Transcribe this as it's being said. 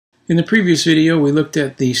In the previous video, we looked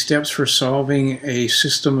at the steps for solving a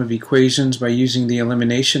system of equations by using the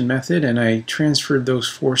elimination method, and I transferred those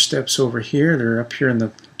 4 steps over here. They're up here in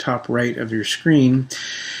the top right of your screen.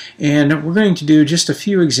 And we're going to do just a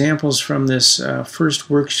few examples from this first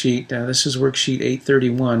worksheet. This is worksheet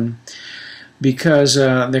 831, because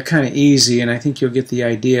they're kind of easy, and I think you'll get the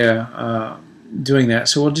idea doing that.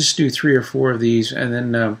 So we'll just do 3 or 4 of these, and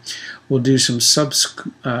then we'll do some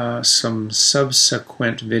subsequent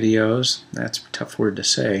videos. That's a tough word to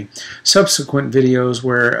say. Subsequent videos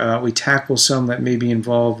where we tackle some that maybe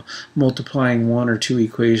involve multiplying 1 or 2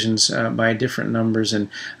 equations by different numbers, and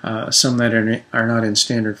some that are not in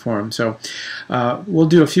standard form. So we'll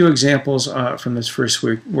do a few examples from this first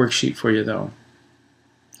worksheet for you, though.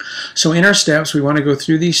 So in our steps, we want to go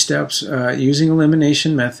through these steps using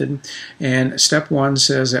elimination method, and step 1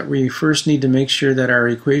 says that we first need to make sure that our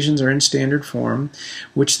equations are in standard form,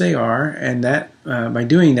 which they are, and that by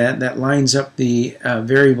doing that, that lines up the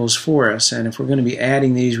variables for us. And if we're going to be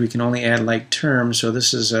adding these, we can only add like terms, so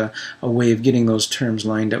this is a way of getting those terms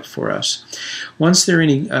lined up for us. Once they're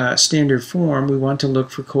in standard form, we want to look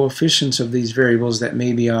for coefficients of these variables that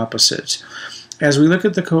may be opposites. As we look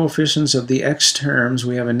at the coefficients of the x terms,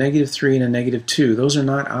 we have a -3 and a -2. Those are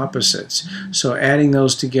not opposites, so adding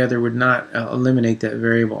those together would not eliminate that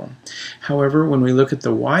variable. However, when we look at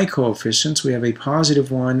the y coefficients, we have a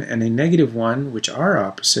 +1 and a -1, which are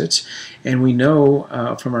opposites, and we know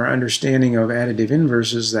from our understanding of additive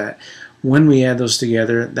inverses that when we add those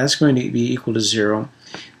together, that's going to be equal to 0.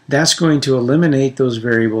 That's going to eliminate those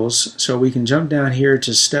variables, so we can jump down here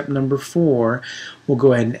to step number 4. We'll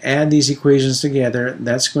go ahead and add these equations together.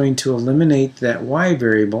 That's going to eliminate that y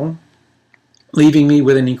variable, leaving me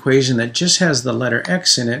with an equation that just has the letter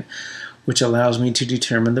x in it, which allows me to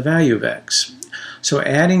determine the value of x. So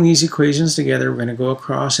adding these equations together, we're going to go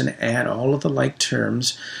across and add all of the like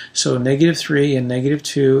terms. So -3 and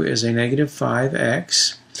 -2 is a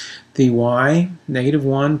 -5x. The y,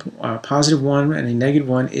 -1, +1, and a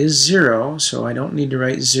 -1 is 0, so I don't need to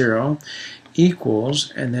write 0,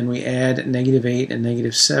 equals, and then we add -8 and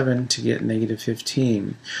 -7 to get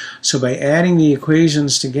 -15. So by adding the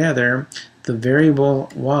equations together, the variable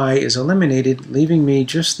y is eliminated, leaving me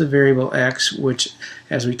just the variable x, which,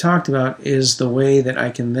 as we talked about, is the way that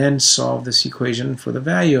I can then solve this equation for the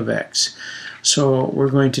value of x. So we're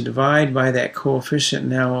going to divide by that coefficient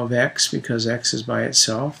now of x, because x is by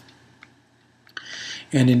itself.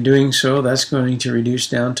 And in doing so, that's going to reduce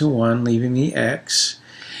down to 1, leaving me x.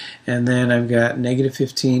 And then I've got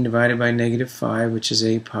 -15 divided by -5, which is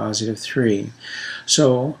a +3.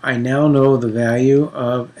 So I now know the value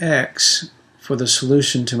of x for the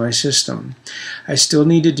solution to my system. I still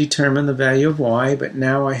need to determine the value of y, but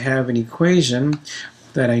now I have an equation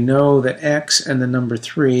that I know that x and the number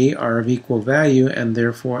 3 are of equal value and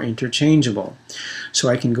therefore interchangeable. So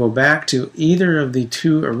I can go back to either of the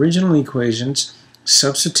 2 original equations,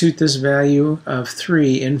 substitute this value of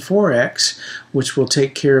 3 in for x, which will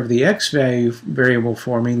take care of the x value variable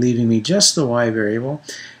for me, leaving me just the y variable.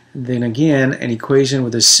 Then again, an equation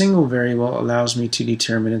with a single variable allows me to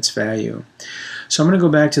determine its value. So I'm going to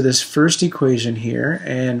go back to this first equation here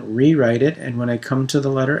and rewrite it, and when I come to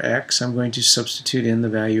the letter x, I'm going to substitute in the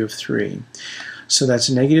value of 3. So that's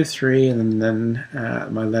 -3, and then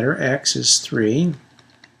my letter x is 3.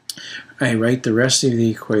 I write the rest of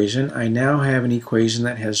the equation. I now have an equation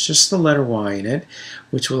that has just the letter y in it,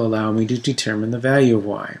 which will allow me to determine the value of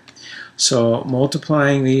y. So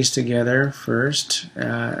multiplying these together first,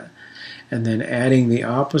 and then adding the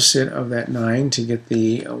opposite of that 9 to get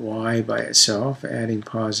the y by itself, adding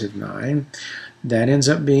 +9. That ends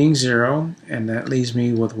up being 0, and that leaves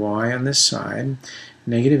me with y on this side.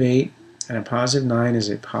 -8 and a +9 is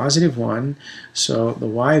a +1, so the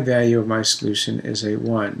y value of my solution is a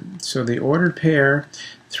 1. So the ordered pair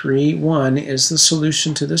 3, 1 is the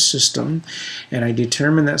solution to this system, and I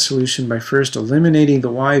determined that solution by first eliminating the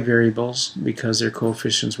y variables because their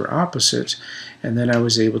coefficients were opposites, and then I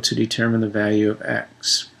was able to determine the value of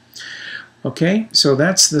x. Okay, so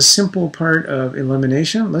that's the simple part of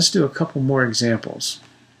elimination. Let's do a couple more examples.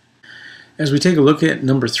 As we take a look at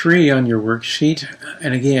number 3 on your worksheet,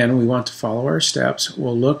 and again, we want to follow our steps,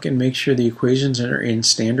 we'll look and make sure the equations are in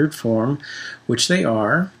standard form, which they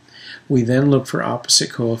are. We then look for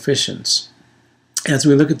opposite coefficients. As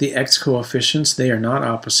we look at the x coefficients, they are not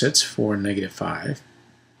opposites, 4 and -5.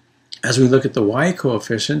 As we look at the y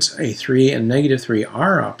coefficients, a 3 and -3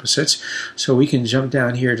 are opposites, so we can jump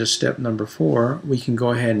down here to step number 4. We can go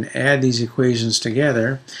ahead and add these equations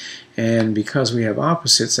together, and because we have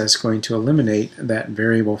opposites, that's going to eliminate that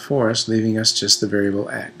variable for us, leaving us just the variable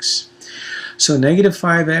x. So negative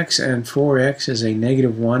 5x and 4x is a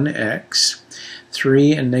negative 1x.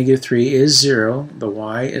 3 and negative 3 is 0. The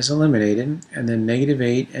y is eliminated. And then negative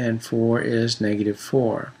 8 and 4 is negative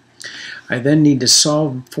 4. I then need to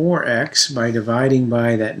solve for x by dividing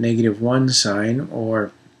by that negative 1 sign,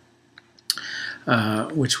 or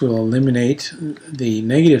which will eliminate the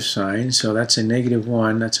negative sign. So that's a negative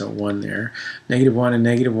 1. That's a 1 there. Negative 1 and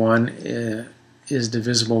negative 1 is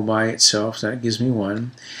divisible by itself, so that gives me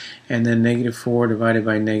 1. And then negative 4 divided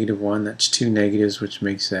by negative 1, that's 2 negatives, which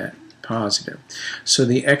makes that positive. So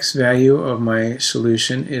the x value of my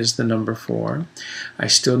solution is the number 4. I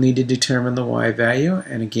still need to determine the y value,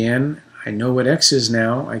 and again, I know what x is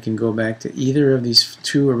now. I can go back to either of these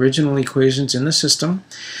two original equations in the system,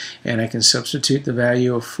 and I can substitute the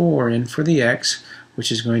value of 4 in for the x,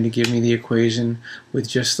 which is going to give me the equation with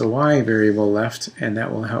just the y variable left, and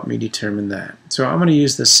that will help me determine that. So I'm going to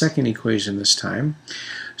use the second equation this time.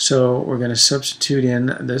 So we're going to substitute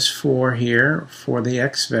in this 4 here for the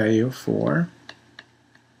x value, 4.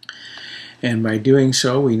 And by doing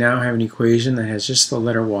so, we now have an equation that has just the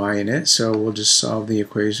letter y in it. So we'll just solve the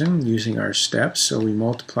equation using our steps. So we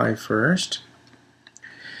multiply first.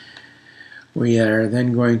 We are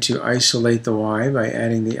then going to isolate the y by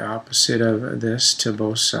adding the opposite of this to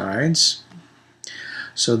both sides.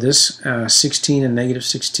 So this 16 and negative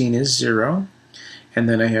 16 is 0. And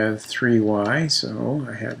then I have 3y, so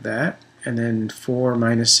I have that. And then 4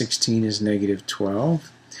 minus 16 is negative 12.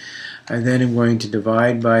 I then am going to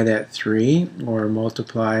divide by that 3, or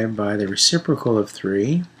multiply by the reciprocal of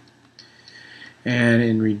 3. And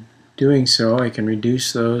in doing so, I can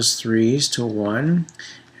reduce those 3's to 1.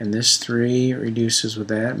 And this 3 reduces with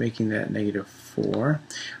that, making that negative 4.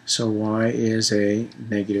 So y is a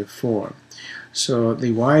negative 4. So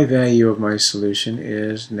the y value of my solution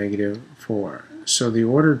is negative 4. So the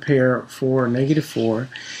ordered pair for negative 4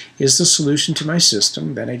 is the solution to my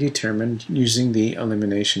system that I determined using the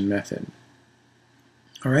elimination method.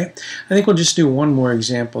 All right, I think we'll just do one more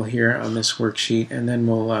example here on this worksheet, and then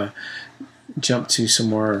we'll jump to some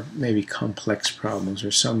more maybe complex problems,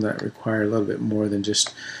 or some that require a little bit more than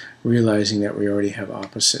just realizing that we already have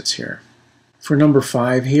opposites here. For number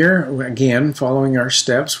 5 here, again, following our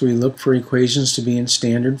steps, we look for equations to be in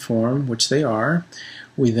standard form, which they are.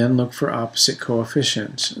 We then look for opposite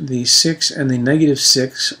coefficients. The 6 and the negative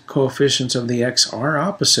 6 coefficients of the x are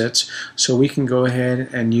opposites, so we can go ahead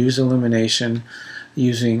and use elimination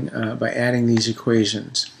using by adding these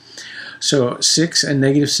equations. So 6 and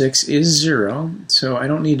negative 6 is 0, so I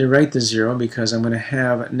don't need to write the 0 because I'm going to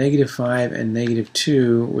have negative 5 and negative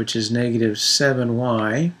 2, which is negative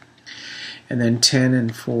 7y, and then 10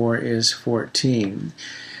 and 4 is 14.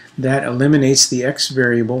 That eliminates the x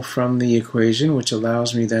variable from the equation, which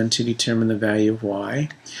allows me then to determine the value of y.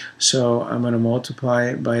 So I'm going to multiply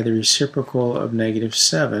it by the reciprocal of negative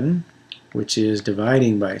 7, which is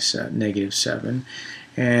dividing by negative 7,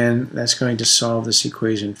 and that's going to solve this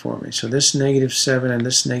equation for me. So this negative 7 and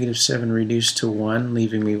this negative 7 reduce to 1,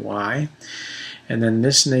 leaving me y. And then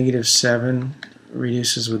this negative 7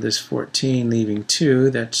 reduces with this 14, leaving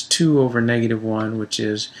 2. That's 2 over negative 1, which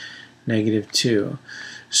is negative 2.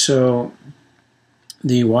 So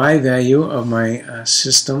the y value of my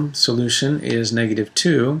system solution is negative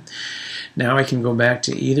 2. Now I can go back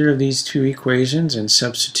to either of these two equations and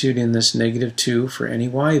substitute in this negative 2 for any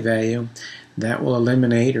y value. That will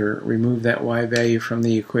eliminate or remove that y value from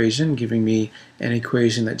the equation, giving me an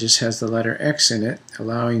equation that just has the letter x in it,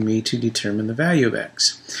 allowing me to determine the value of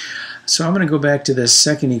x. So I'm going to go back to this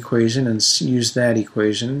second equation and use that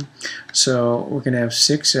equation. So we're going to have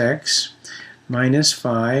 6x minus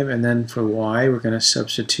 5, and then for y we're going to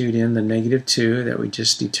substitute in the negative 2 that we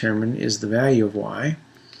just determined is the value of y.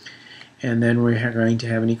 And then we're going to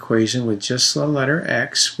have an equation with just the letter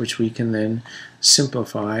x, which we can then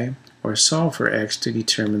simplify or solve for x to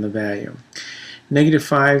determine the value. Negative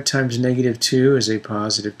 5 times negative 2 is a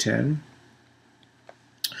positive 10.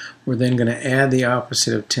 We're then going to add the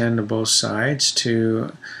opposite of 10 to both sides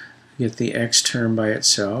to get the x term by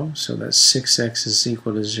itself. So that's 6x is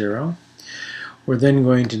equal to 0. We're then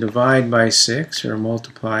going to divide by 6, or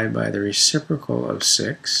multiply by the reciprocal of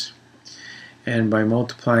 6. And by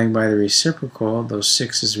multiplying by the reciprocal, those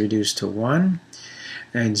 6 is reduced to 1.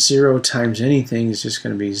 And 0 times anything is just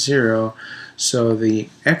going to be 0. So the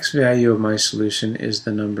x value of my solution is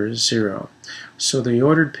the number 0. So the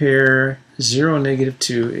ordered pair 0, negative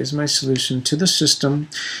 2 is my solution to the system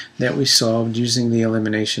that we solved using the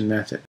elimination method.